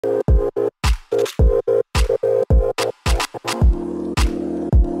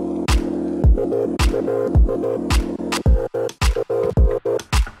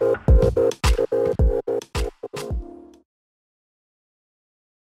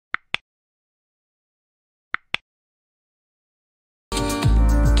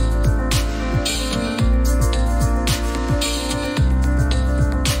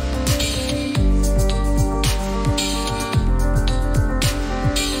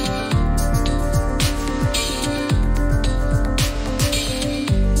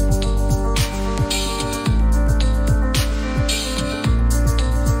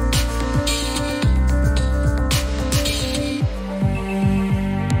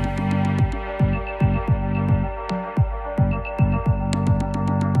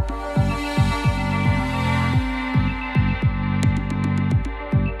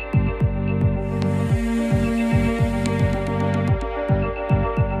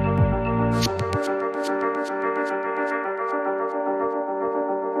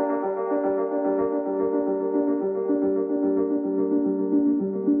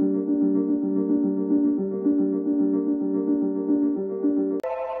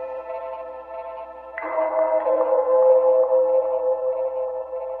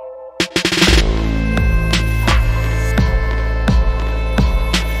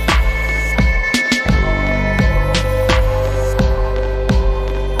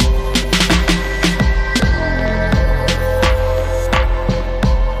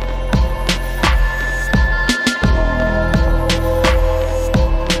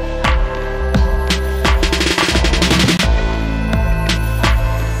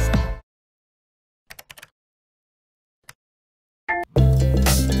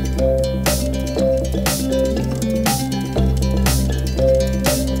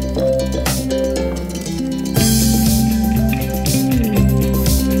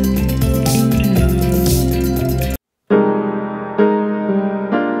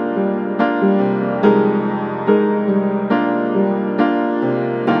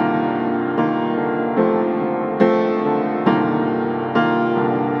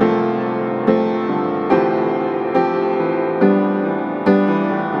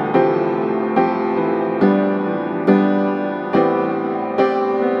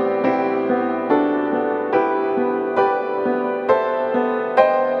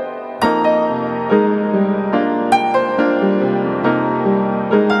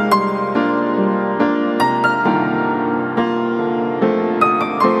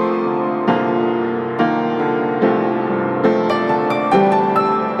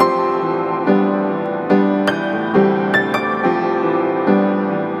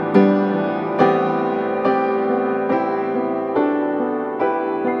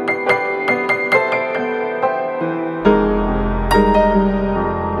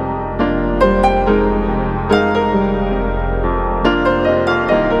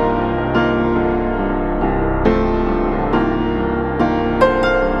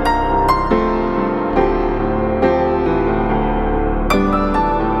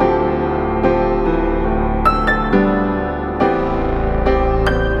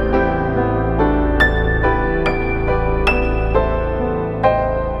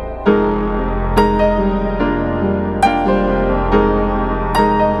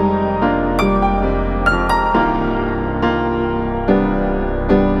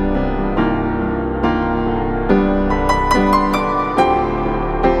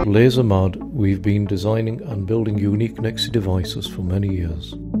Laser mad, we've been designing and building unique Nixie devices for many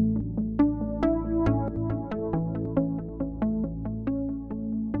years.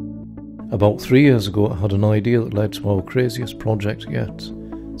 About 3 years ago, I had an idea that led to our craziest project yet,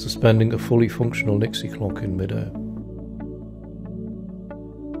 suspending a fully functional Nixie clock in midair.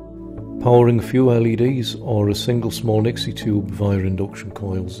 Powering a few LEDs or a single small Nixie tube via induction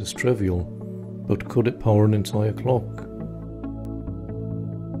coils is trivial, but could it power an entire clock?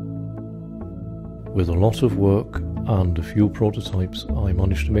 With a lot of work and a few prototypes, I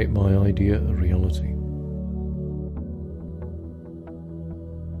managed to make my idea a reality.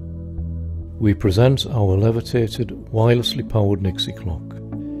 We present our levitated, wirelessly powered Nixie clock.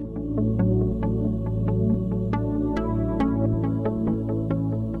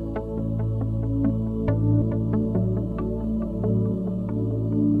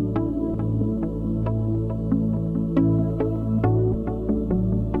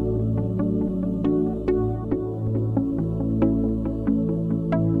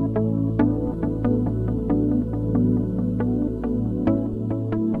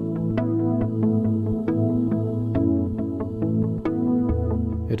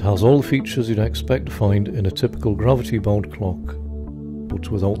 It has all the features you'd expect to find in a typical gravity-bound clock,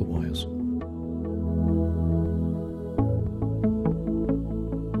 but without the wires.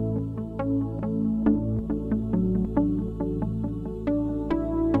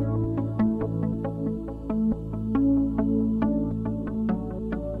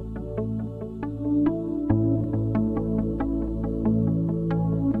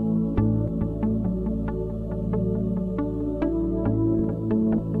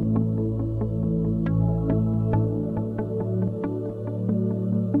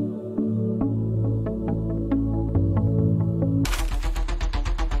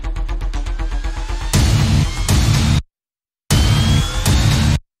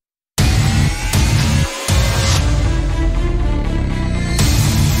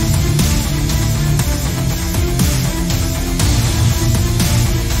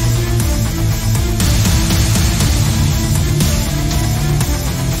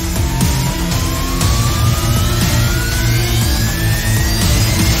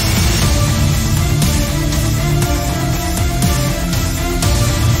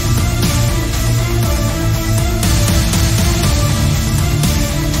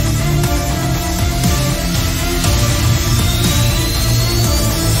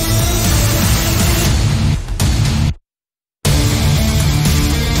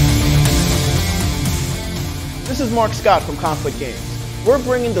 This is Mark Scott from Conflict Games. We're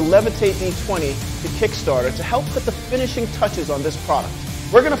bringing the Levitate D20 to Kickstarter to help put the finishing touches on this product.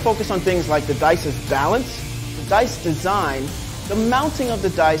 We're going to focus on things like the dice's balance, the dice design, the mounting of the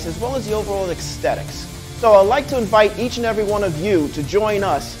dice, as well as the overall aesthetics. So I'd like to invite each and every one of you to join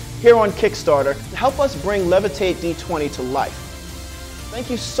us here on Kickstarter to help us bring Levitate D20 to life. Thank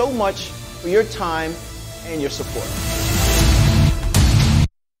you so much for your time and your support.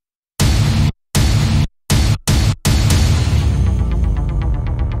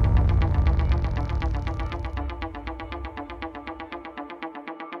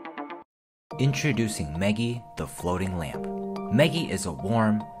 Introducing Meggie, the floating lamp. Meggie is a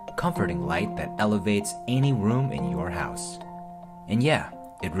warm, comforting light that elevates any room in your house. And yeah,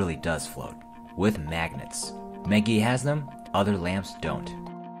 it really does float, with magnets. Meggie has them, other lamps don't.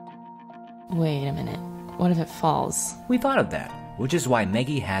 Wait a minute, what if it falls? We thought of that, which is why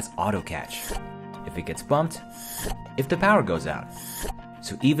Meggie has auto catch. If it gets bumped, if the power goes out.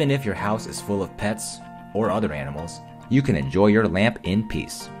 So even if your house is full of pets or other animals, you can enjoy your lamp in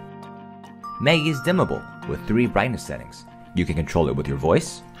peace. Meggie is dimmable with 3 brightness settings. You can control it with your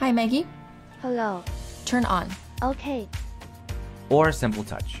voice. Hi, Meggie. Hello. Turn on. Okay. Or a simple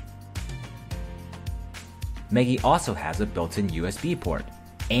touch. Meggie also has a built-in USB port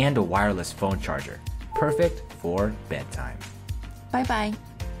and a wireless phone charger, perfect for bedtime. Bye-bye.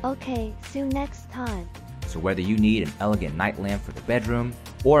 Okay, see you next time. So whether you need an elegant night lamp for the bedroom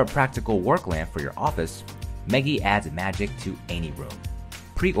or a practical work lamp for your office, Meggie adds magic to any room.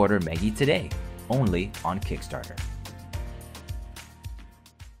 Pre-order Meggie today, only on Kickstarter.